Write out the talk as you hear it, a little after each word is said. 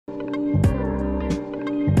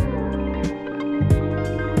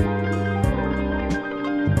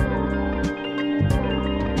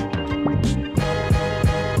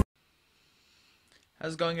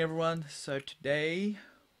going, everyone? So today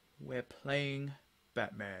we're playing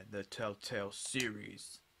Batman, the Telltale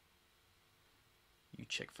series. You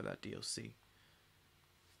check for that DLC.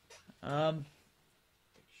 Make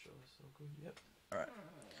sure it's all good. Yep.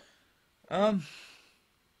 Alright.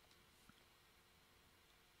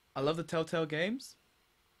 I love the Telltale games.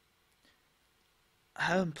 I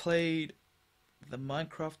haven't played the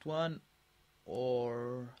Minecraft one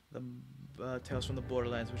or the Tales from the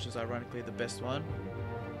Borderlands, which is ironically the best one.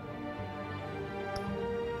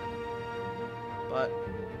 But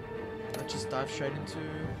let's just dive straight into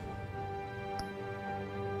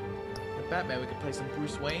the Batman. We can play some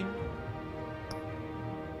Bruce Wayne.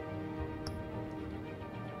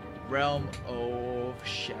 Realm of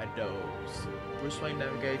Shadows. Bruce Wayne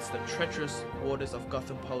navigates the treacherous waters of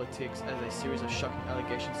Gotham politics as a series of shocking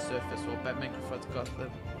allegations surface while Batman confronts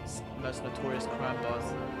Gotham's most notorious crime boss.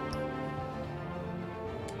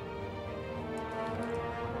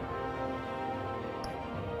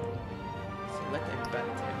 Select a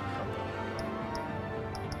Batman color.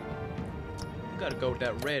 You gotta go with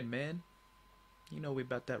that red, man. You know we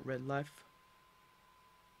about that red life.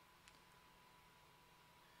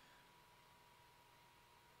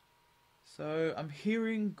 So, I'm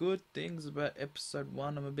hearing good things about episode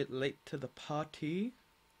 1. I'm a bit late to the party.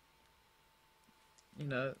 You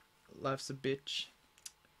know, life's a bitch.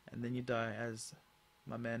 And then you die, as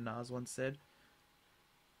my man Nas once said.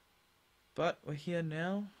 But, we're here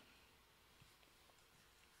now.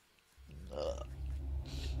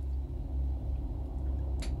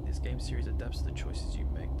 This game series adapts to the choices you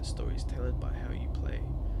make. The story is tailored by how you play.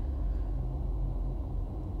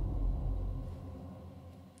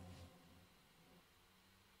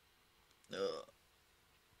 Okay.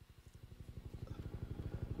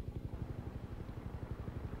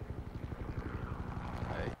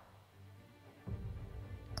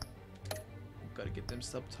 Gotta get them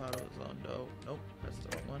subtitles on. No, nope, that's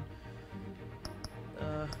the wrong one.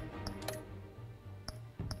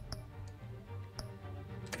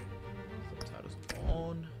 Subtitles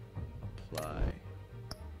on. Apply.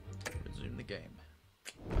 Resume the game.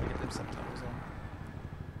 Gotta get them subtitles on.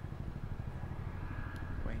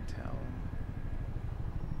 Wayne Tower.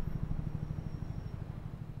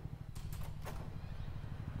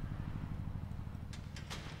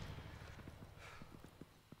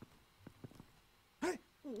 Hey,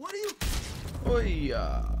 what are you? Oh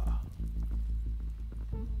yeah.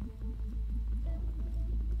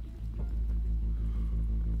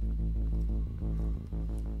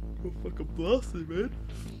 Go fucking blasted, man.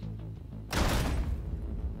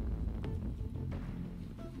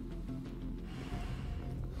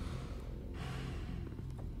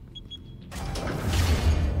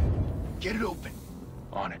 Get it open.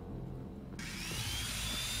 On it.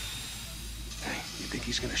 Hey, you think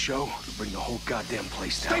he's gonna show? He'll bring the whole goddamn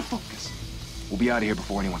place down. Stay focused. We'll be out of here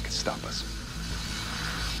before anyone can stop us.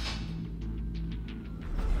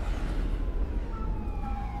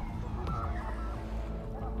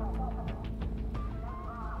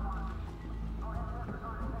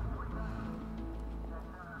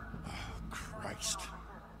 Oh, Christ.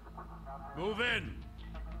 Move in!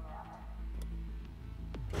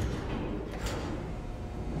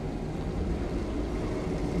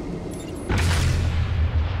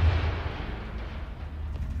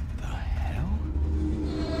 The hell?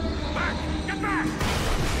 Back! Get back!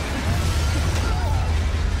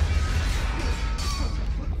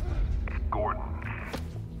 Gordon.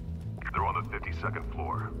 They're on the 52nd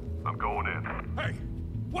floor. I'm going in. Hey!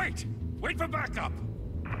 Wait! Wait for backup!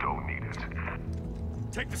 Don't need it.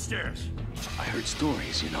 Take the stairs. I heard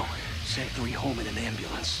stories, you know. Sent 3 home in an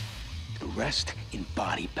ambulance. The rest in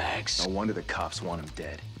body bags. No wonder the cops want him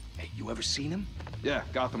dead. Hey, you ever seen him? Yeah,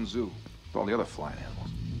 Gotham Zoo. With all the other flying animals.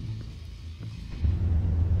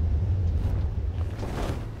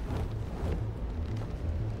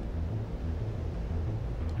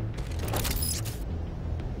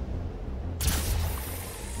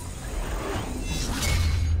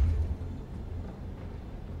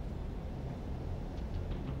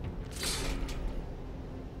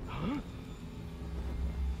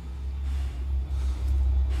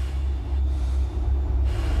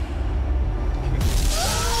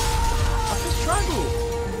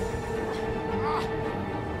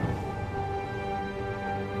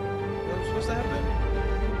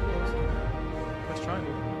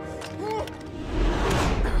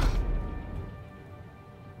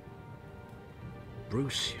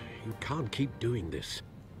 Bruce, you can't keep doing this.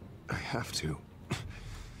 I have to.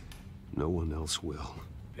 No one else will.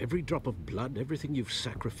 Every drop of blood, everything you've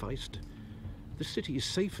sacrificed. The city is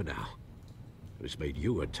safer now. It's made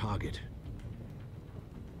you a target.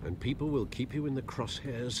 and people will keep you in the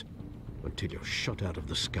crosshairs until you're shot out of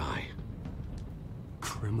the sky.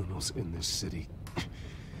 Criminals in this city.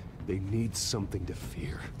 They need something to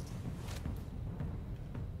fear.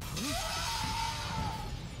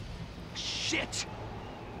 Shit!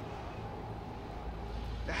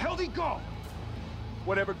 The hell'd he go?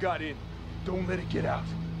 Whatever got in, don't let it get out.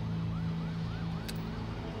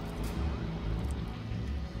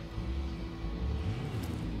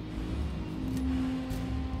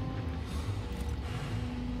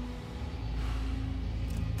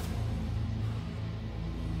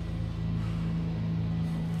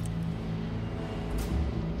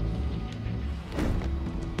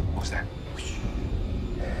 What was that?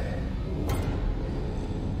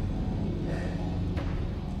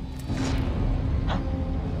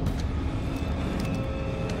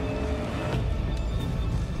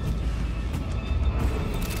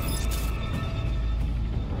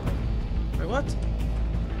 Wait, what?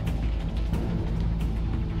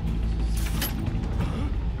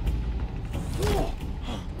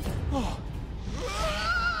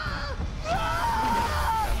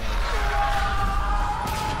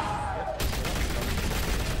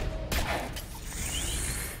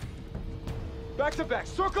 Back to back,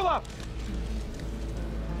 circle up!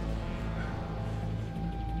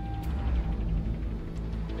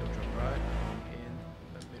 It'll drop right in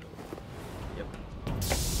the middle. Yep.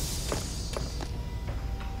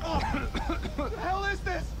 What the hell is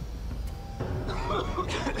this?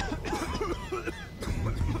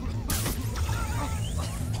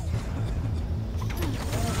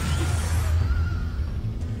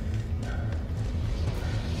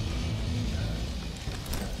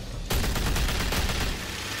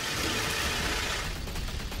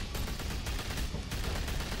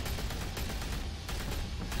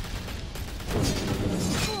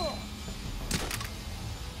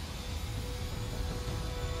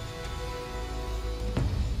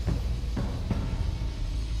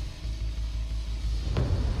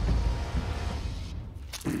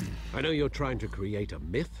 I know you're trying to create a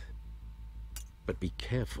myth, but be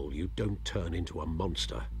careful you don't turn into a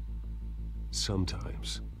monster.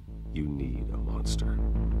 Sometimes you need a monster.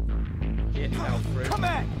 Get Alfred. Come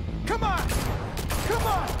on! Come on! Come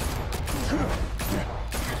on!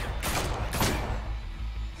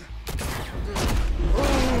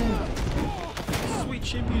 Sweet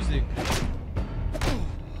chin music.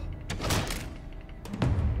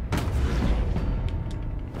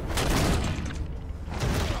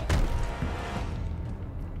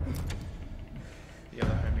 The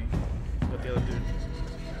other homie. Got the other dude.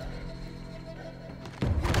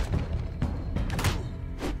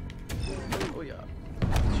 Oh yeah.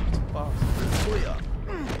 Shoots fast. Oh yeah.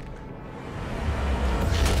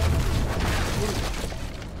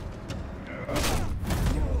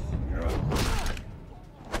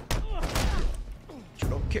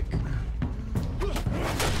 Drop kick.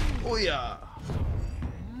 Oh yeah.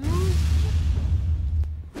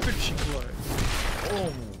 Finishing blow.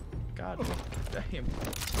 Oh god damn.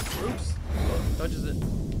 Bruce. Oh, dodges it.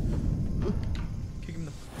 Kick him in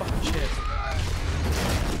the fucking chest.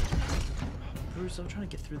 Bruce, I'm trying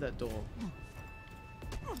to get through that door.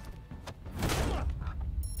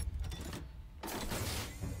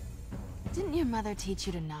 Didn't your mother teach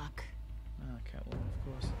you to knock? Ah, Catwoman, of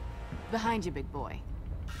course. Behind you, big boy.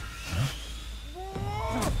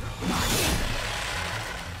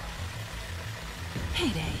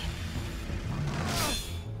 Heyday.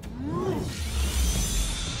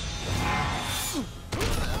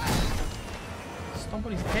 Stomp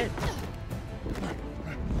on his head.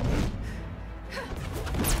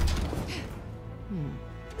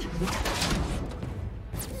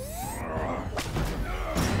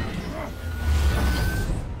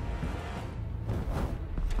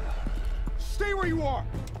 Stay where you are!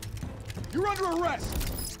 You're under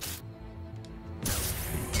arrest!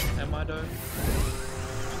 Am I though?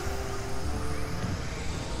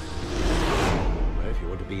 If you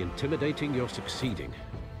want to be intimidating, you're succeeding.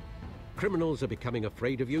 Criminals are becoming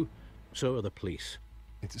afraid of you, so are the police.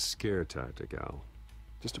 It's a scare tactic, Al.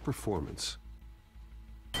 Just a performance.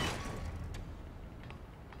 You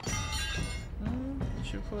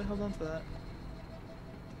should have probably held on to that.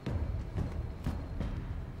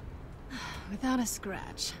 Without a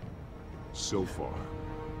scratch. So far.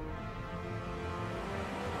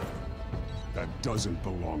 That doesn't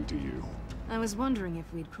belong to you. I was wondering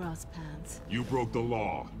if we'd cross paths. You broke the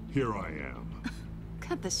law. Here I am.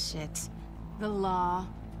 Cut the shit. The law.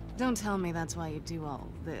 Don't tell me that's why you do all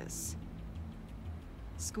this.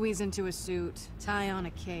 Squeeze into a suit, tie on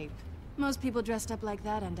a cape. Most people dressed up like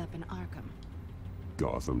that end up in Arkham.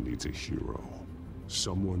 Gotham needs a hero.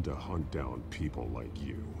 Someone to hunt down people like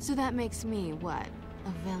you. So that makes me, what, a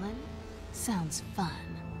villain? Sounds fun.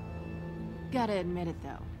 Gotta admit it,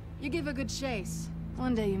 though. You give a good chase.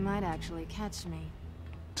 One day you might actually catch me.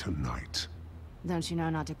 Tonight. Don't you know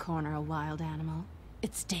not to corner a wild animal?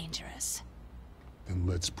 It's dangerous. Then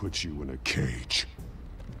let's put you in a cage.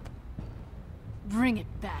 Bring it,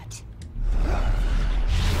 Bat.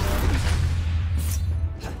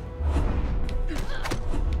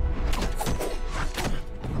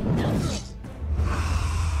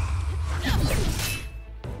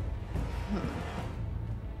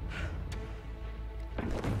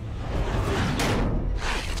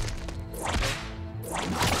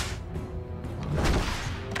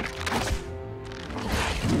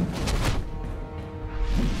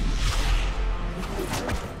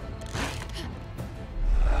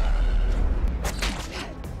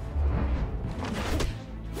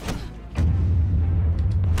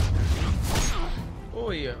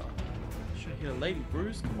 Oh yeah. Should hit a lady,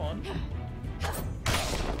 Bruce. Come on.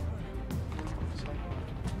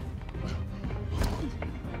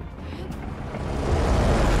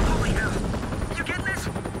 Holy hell! You get this?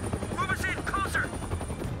 Move us in, closer!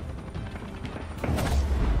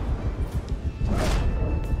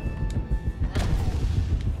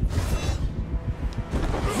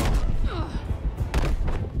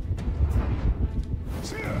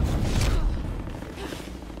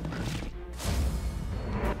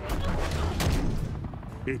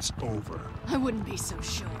 It's over. I wouldn't be so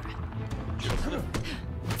sure.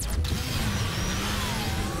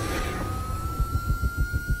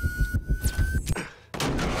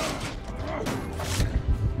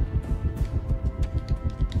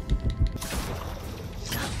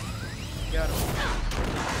 Got him.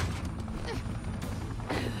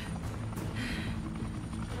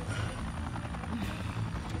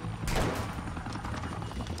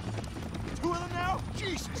 Two of them now?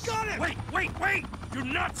 Jesus! Got him! Wait, wait, wait! Do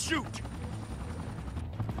not shoot!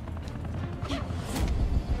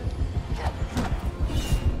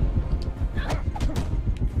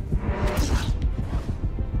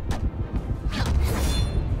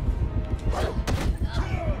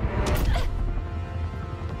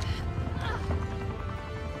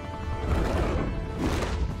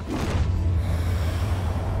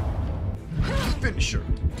 Finisher.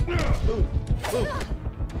 Boom. Boom.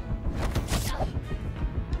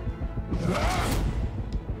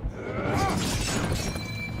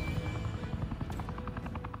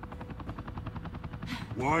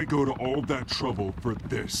 Why go to all that trouble for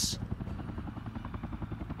this?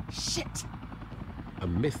 Shit! A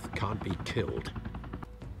myth can't be killed.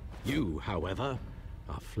 You, however,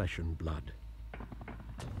 are flesh and blood.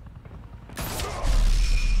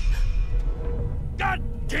 God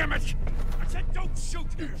damn it! I said don't shoot!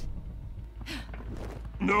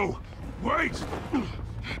 No! Wait! I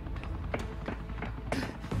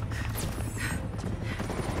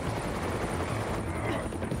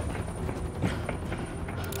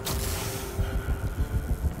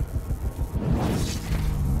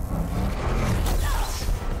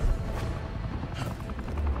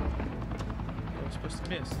was supposed to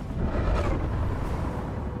miss.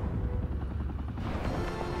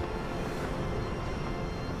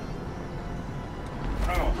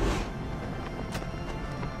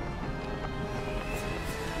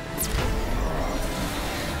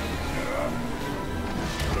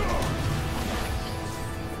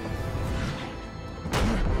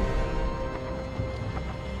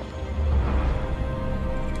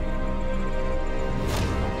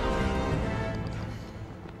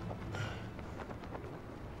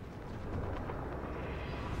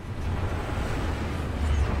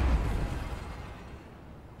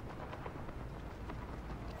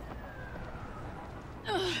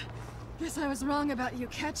 Guess I was wrong about you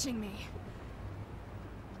catching me.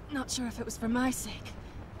 Not sure if it was for my sake,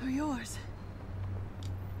 or yours.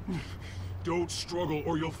 Don't struggle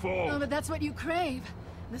or you'll fall! Oh, but that's what you crave.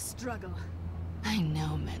 The struggle. I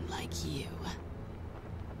know men like you.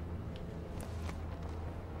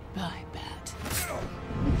 Bye, Bat.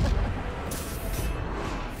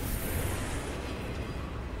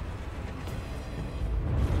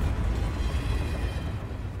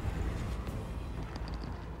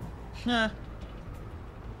 Nah.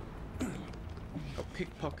 Got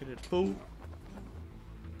pickpocketed, fool.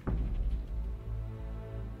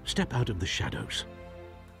 Step out of the shadows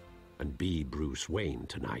and be Bruce Wayne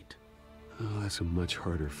tonight. Oh, that's a much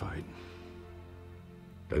harder fight.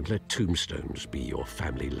 Don't let tombstones be your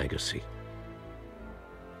family legacy.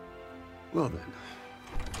 Well then.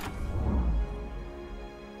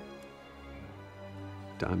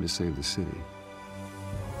 Time to save the city.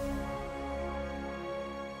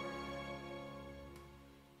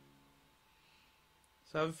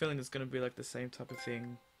 I have a feeling it's gonna be like the same type of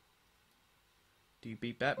thing. Do you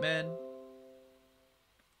be Batman?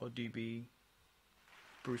 Or do you be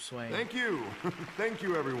Bruce Wayne? Thank you. Thank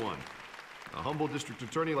you, everyone. A humble district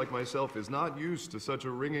attorney like myself is not used to such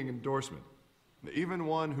a ringing endorsement. Even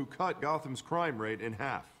one who cut Gotham's crime rate in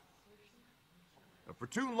half. For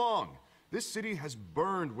too long, this city has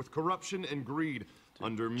burned with corruption and greed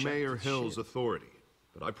under Mayor Hill's authority.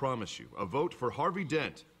 But I promise you, a vote for Harvey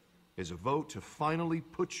Dent is a vote to finally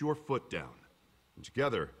put your foot down. And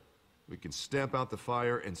together, we can stamp out the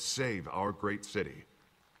fire and save our great city.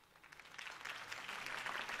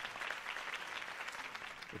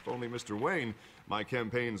 If only Mr. Wayne, my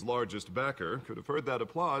campaign's largest backer, could have heard that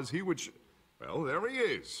applause, he would well, there he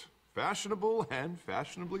is. Fashionable and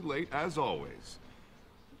fashionably late as always.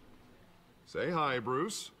 Say hi,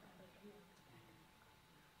 Bruce.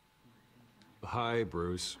 Hi,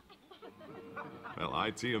 Bruce. Well,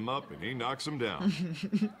 I tee him up and he knocks him down.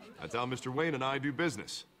 That's how Mr. Wayne and I do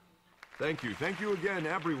business. Thank you again,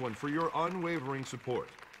 everyone, for your unwavering support.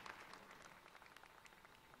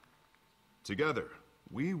 Together,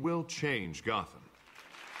 we will change Gotham.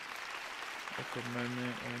 Awkward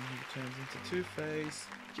moment when he turns into Two-Face.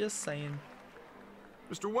 Just saying.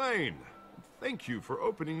 Mr. Wayne, thank you for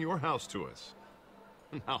opening your house to us.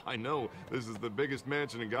 Now, I know this is the biggest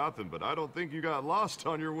mansion in Gotham, but I don't think you got lost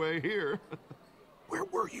on your way here. Where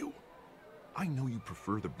were you? I know you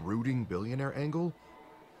prefer the brooding billionaire angle,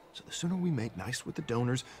 so the sooner we make nice with the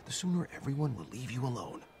donors, the sooner everyone will leave you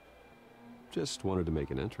alone. Just wanted to make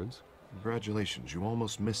an entrance. Congratulations, you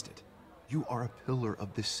almost missed it. You are a pillar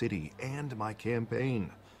of this city and my campaign.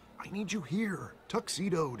 I need you here,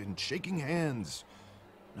 tuxedoed and shaking hands.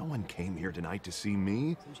 No one came here tonight to see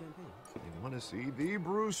me. They want to see the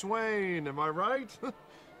Bruce Wayne, am I right?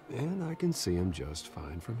 And I can see him just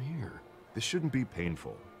fine from here. This shouldn't be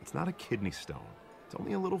painful. It's not a kidney stone. It's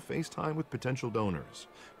only a little FaceTime with potential donors.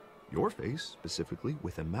 Your face, specifically,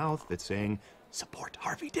 with a mouth that's saying, support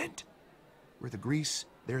Harvey Dent. We're the grease,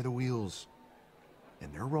 they're the wheels.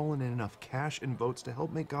 And they're rolling in enough cash and votes to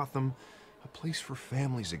help make Gotham a place for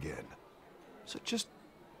families again. So just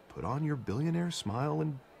put on your billionaire smile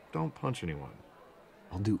and don't punch anyone.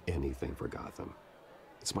 I'll do anything for Gotham.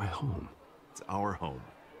 It's my home. It's our home.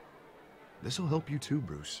 This'll help you too,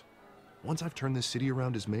 Bruce. Once I've turned this city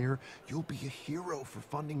around as mayor, you'll be a hero for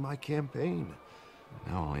funding my campaign.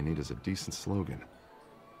 Now all I need is a decent slogan.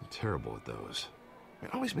 I'm terrible at those.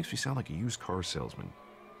 It always makes me sound like a used car salesman.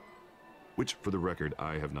 Which, for the record,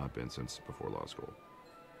 I have not been since before law school.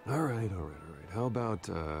 All right. How about,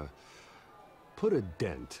 put a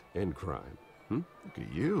dent in crime, Look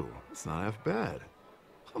at you. It's not half bad.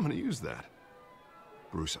 I'm gonna use that.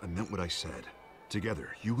 Bruce, I meant what I said.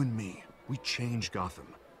 Together, you and me, we change Gotham.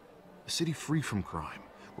 A city free from crime,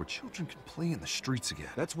 where children can play in the streets again.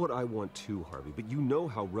 That's what I want too, Harvey, but you know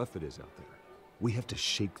how rough it is out there. We have to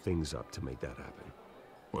shake things up to make that happen.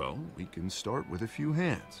 Well, we can start with a few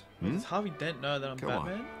hands. Does Harvey Dent know that I'm Come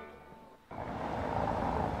Batman?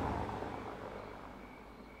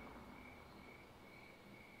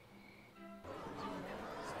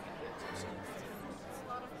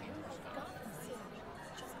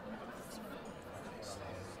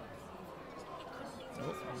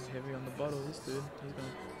 Oh, he's heavy on the bottle, this dude. He's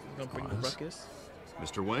gonna bring the ruckus.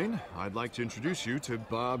 Mr. Wayne, I'd like to introduce you to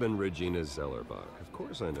Bob and Regina Zellerbach. Of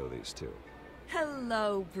course I know these two.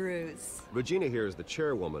 Hello, Bruce. Regina here is the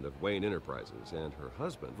chairwoman of Wayne Enterprises, and her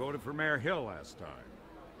husband Voted for Mayor Hill last time.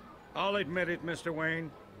 I'll admit it, Mr. Wayne.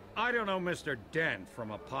 I don't know Mr. Dent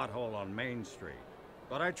from a pothole on Main Street,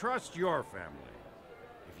 but I trust your family.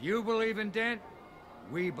 If you believe in Dent,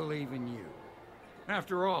 we believe in you.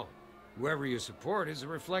 After all, whoever you support is a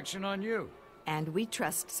reflection on you. And we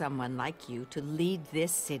trust someone like you to lead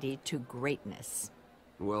this city to greatness.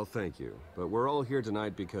 Well, thank you. But we're all here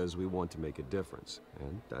tonight because we want to make a difference.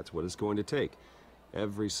 And that's what it's going to take.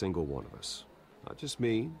 Every single one of us. Not just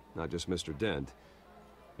me, not just Mr. Dent.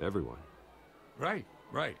 Everyone. Right.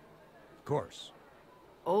 Of course.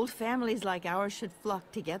 Old families like ours should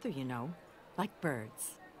flock together, you know. Like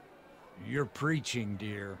birds. You're preaching,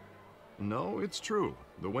 dear. No, it's true.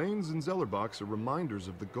 The Waynes and Zellerbachs are reminders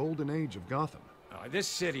of the golden age of Gotham. This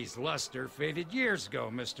city's luster faded years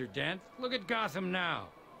ago, Mr. Dent. Look at Gotham now.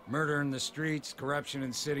 Murder in the streets, corruption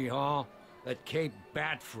in City Hall, that Cape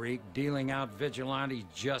Bat freak dealing out vigilante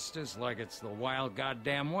justice like it's the wild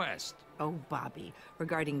goddamn West. Oh, Bobby,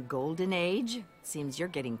 regarding Golden Age, seems you're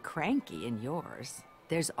getting cranky in yours.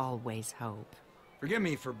 There's always hope. Forgive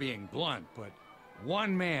me for being blunt, but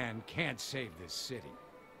one man can't save this city.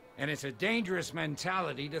 And it's a dangerous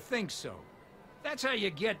mentality to think so. That's how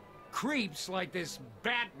you get creeps like this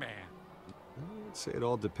Batman. I'd say it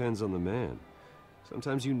all depends on the man.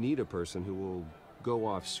 Sometimes you need a person who will go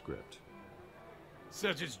off script.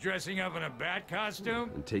 Such as dressing up in a bat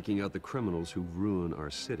costume? And taking out the criminals who ruin our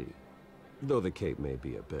city. Though the cape may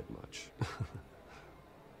be a bit much.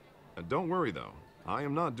 Don't worry, though. I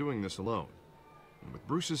am not doing this alone. And with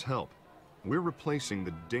Bruce's help, we're replacing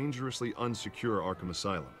the dangerously unsecure Arkham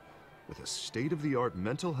Asylum with a state-of-the-art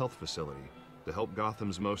mental health facility to help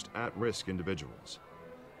Gotham's most at-risk individuals.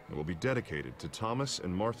 It will be dedicated to Thomas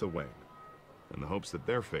and Martha Wayne, in the hopes that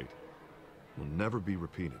their fate will never be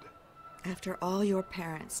repeated. After all your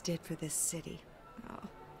parents did for this city, oh,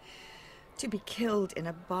 to be killed in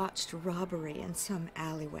a botched robbery in some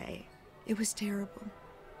alleyway, it was terrible.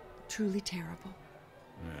 Truly terrible.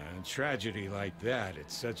 A tragedy like that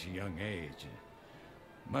at such a young age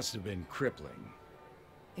must have been crippling.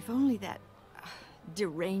 If only that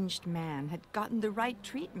deranged man had gotten the right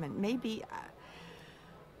treatment, maybe...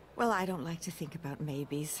 Well, I don't like to think about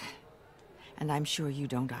maybes. And I'm sure you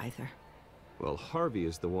don't either. Well, Harvey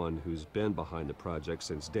is the one who's been behind the project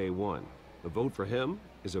since day one. A vote for him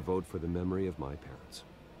is a vote for the memory of my parents.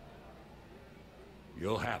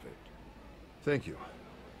 You'll have it. Thank you.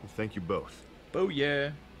 Thank you both. Oh,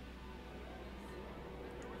 yeah.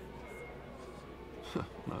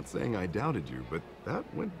 Not saying I doubted you, but that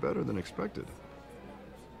went better than expected.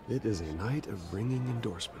 It is a night of ringing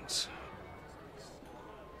endorsements.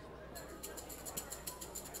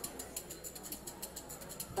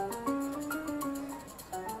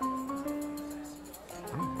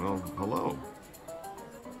 Well, hello.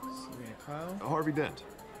 Serena Kyle? Harvey Dent,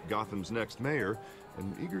 Gotham's next mayor,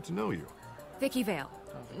 and eager to know you. Vicky Vale.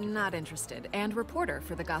 Not interested. And reporter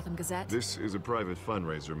for the Gotham Gazette. This is a private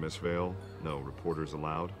fundraiser, Miss Vale. No reporters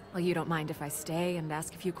allowed. Well, you don't mind if I stay and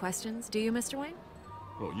ask a few questions, do you, Mr. Wayne?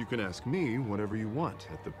 Well, you can ask me whatever you want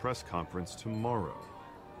at the press conference tomorrow.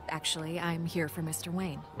 Actually, I'm here for Mr.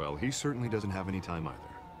 Wayne. Well, he certainly doesn't have any time either.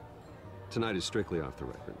 Tonight is strictly off the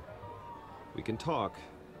record. We can talk,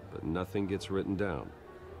 but nothing gets written down.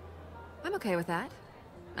 I'm okay with that.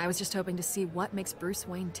 I was just hoping to see what makes Bruce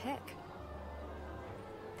Wayne tick.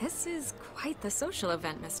 This is quite the social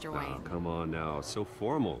event, Mr. Wayne. Oh, come on now. So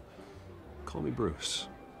formal. Call me Bruce.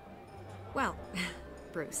 Well,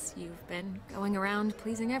 Bruce, you've been going around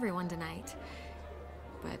pleasing everyone tonight.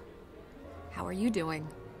 But how are you doing?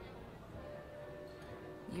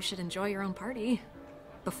 You should enjoy your own party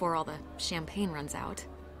before all the champagne runs out.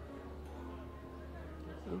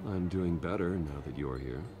 Well, I'm doing better now that you're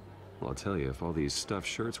here. Well, I'll tell you, if all these stuffed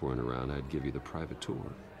shirts weren't around, I'd give you the private tour.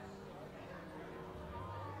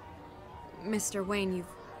 Mr. Wayne,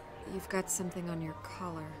 you've got something on your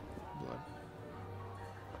collar.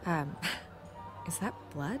 Blood. Is that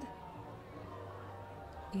blood?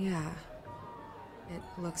 Yeah. It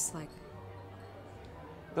looks like...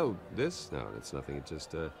 Oh, this? No, it's nothing. It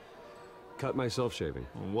just, cut myself shaving.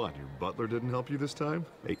 What, your butler didn't help you this time?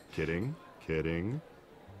 Hey, kidding. Kidding.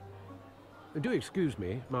 Do excuse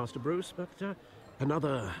me, Master Bruce, but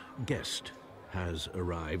another guest has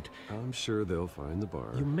arrived. I'm sure they'll find the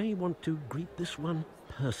bar. You may want to greet this one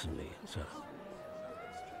personally, sir.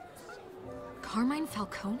 Carmine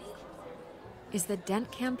Falcone? Is the Dent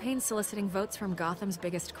campaign soliciting votes from Gotham's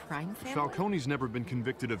biggest crime family? Falcone's never been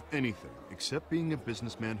convicted of anything, except being a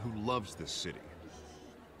businessman who loves this city.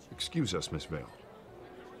 Excuse us, Miss Vale.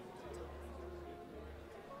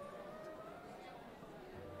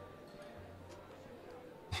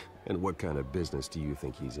 And what kind of business do you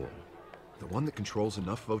think he's in? The one that controls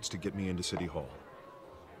enough votes to get me into City Hall.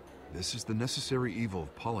 This is the necessary evil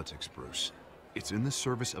of politics, Bruce. It's in the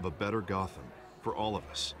service of a better Gotham, for all of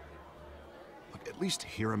us. Look, at least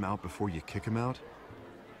hear him out before you kick him out.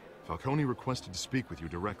 Falcone requested to speak with you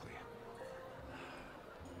directly.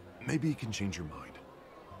 Maybe he can change your mind.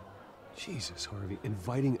 Jesus, Harvey,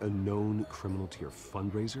 inviting a known criminal to your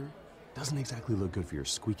fundraiser doesn't exactly look good for your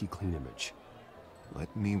squeaky clean image.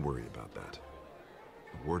 Let me worry about that.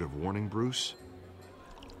 A word of warning, Bruce?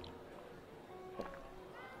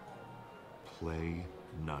 Play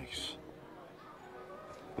nice.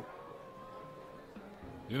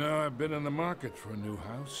 You know, I've been in the market for a new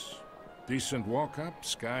house. Decent walk-up,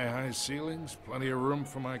 sky-high ceilings, plenty of room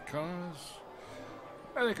for my cars.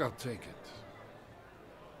 I think I'll take it.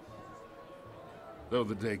 Though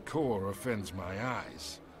the decor offends my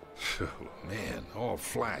eyes. Oh, man, all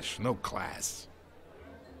flash, no class.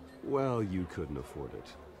 Well, you couldn't afford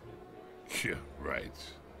it. Yeah, right.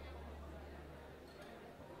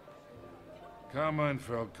 Carmine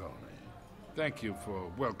Falcone, thank you for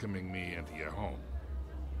welcoming me into your home.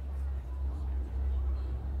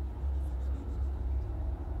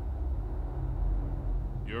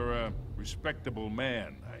 You're a respectable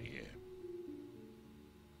man, I hear.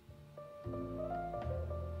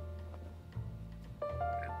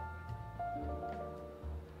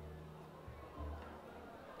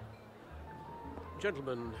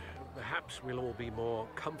 Gentlemen, perhaps we'll all be more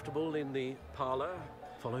comfortable in the parlor.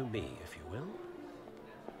 Follow me, if you will.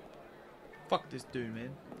 Fuck this dude,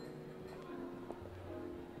 man.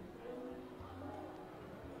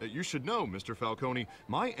 You should know, Mr. Falcone,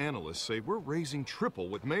 my analysts say we're raising triple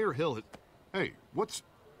what Mayor Hill had... Hey, what's...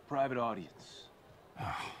 Private audience.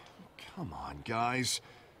 Oh, come on, guys.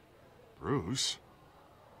 Bruce?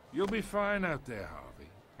 You'll be fine out there,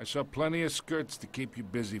 Harvey. I saw plenty of skirts to keep you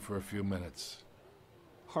busy for a few minutes.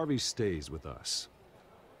 Harvey stays with us.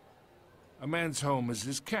 A man's home is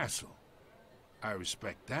his castle. I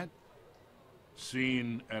respect that.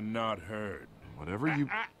 Seen and not heard. Whatever you...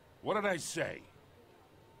 What did I say?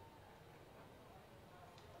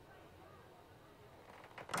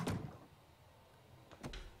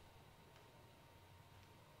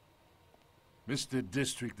 Mr.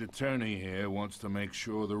 District Attorney here wants to make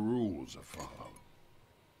sure the rules are followed.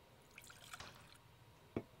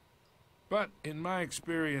 But in my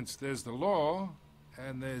experience, there's the law,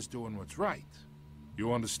 and there's doing what's right.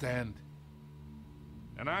 You understand?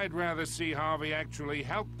 And I'd rather see Harvey actually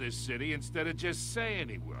help this city instead of just saying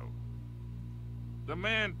he will. The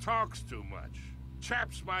man talks too much,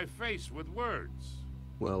 chaps my face with words.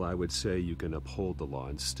 Well, I would say you can uphold the law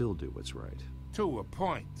and still do what's right. To a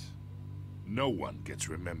point. No one gets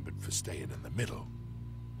remembered for staying in the middle.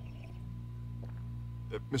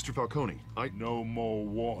 Mr. Falcone, No more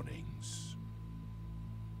warnings.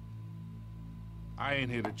 I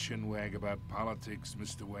ain't here to chinwag about politics,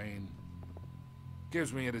 Mr. Wayne.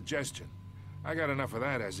 Gives me indigestion. I got enough of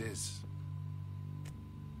that as is.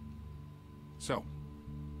 So,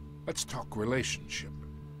 let's talk relationship.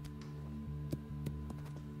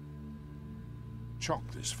 Chalk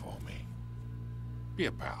this for me. Be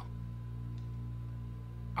a pal.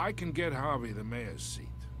 I can get Harvey the mayor's seat,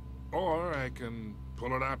 or I can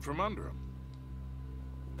pull it out from under him.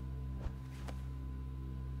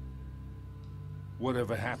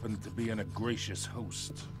 Whatever happened to being a gracious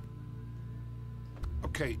host?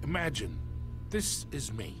 Okay, imagine this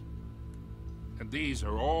is me, and these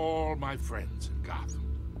are all my friends in Gotham.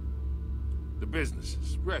 The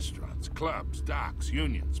businesses, restaurants, clubs, docks,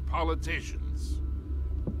 unions, politicians.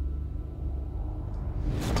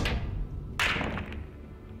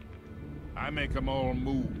 I make them all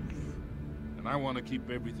move. And I want to keep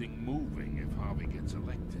everything moving if Harvey gets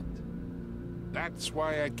elected. That's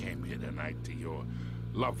why I came here tonight to your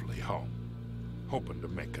lovely home, hoping to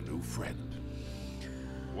make a new friend.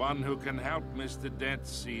 One who can help Mr. Dent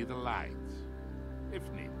see the light, if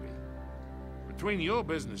need be. Between your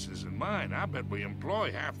businesses and mine, I bet we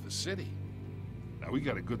employ half the city. Now, we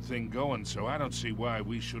got a good thing going, so I don't see why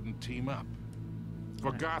we shouldn't team up.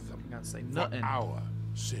 For Gotham, for our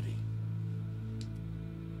city.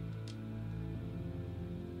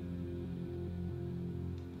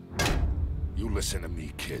 You listen to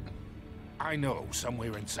me, kid. I know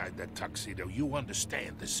somewhere inside that tuxedo you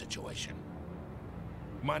understand this situation.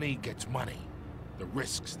 Money gets money. The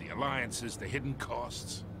risks, the alliances, the hidden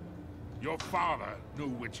costs. Your father knew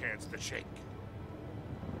which hands to shake.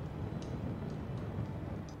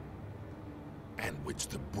 And which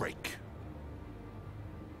to break.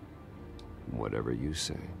 Whatever you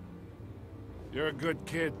say. You're a good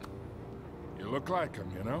kid. You look like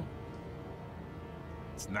him, you know?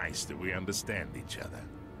 It's nice that we understand each other.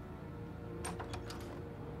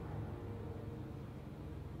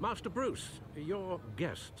 Master Bruce, your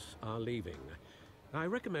guests are leaving. I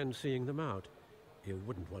recommend seeing them out. You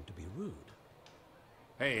wouldn't want to be rude.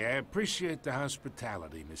 Hey, I appreciate the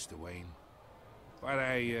hospitality, Mr. Wayne. But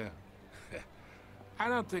I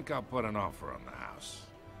don't think I'll put an offer on the house.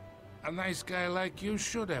 A nice guy like you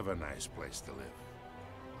should have a nice place to live.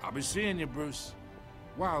 I'll be seeing you, Bruce,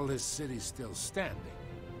 while this city's still standing.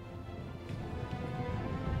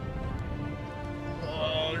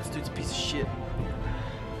 Oh, this dude's a piece of shit.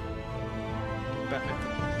 Batman.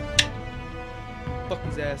 Fuck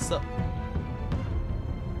his ass up.